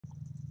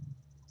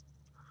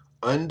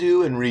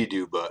Undo and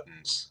redo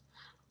buttons.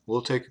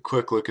 We'll take a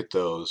quick look at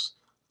those.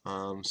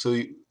 I'm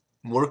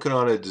working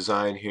on a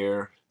design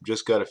here.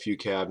 Just got a few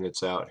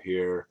cabinets out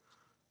here.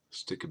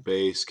 Stick a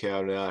base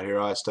cabinet out here.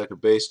 I stuck a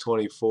base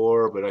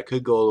 24, but I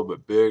could go a little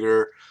bit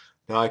bigger.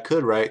 Now I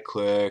could right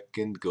click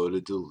and go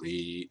to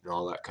delete and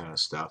all that kind of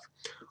stuff.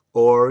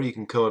 Or you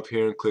can come up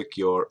here and click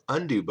your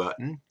undo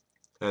button,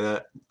 and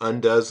that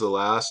undoes the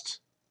last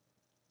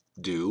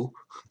do.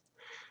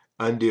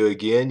 Undo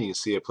again, you can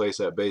see I place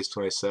that base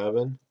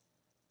 27.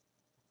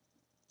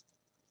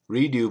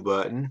 Redo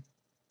button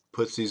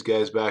puts these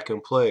guys back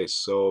in place.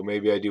 So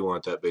maybe I do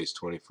want that base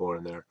 24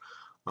 in there.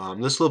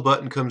 This little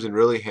button comes in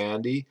really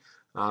handy,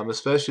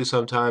 especially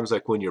sometimes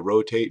like when you're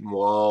rotating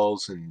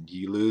walls and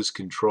you lose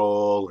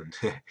control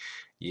and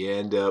you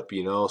end up,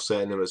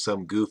 setting them at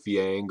some goofy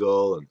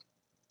angle and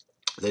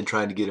then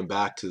trying to get them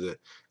back to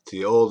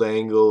the old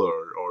angle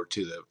or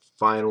to the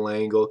final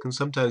angle can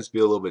sometimes be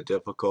a little bit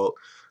difficult.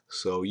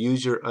 So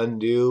use your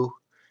undo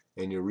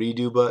and your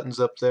redo buttons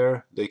up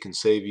there. They can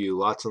save you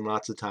lots and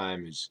lots of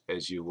time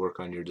as you work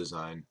on your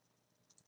design.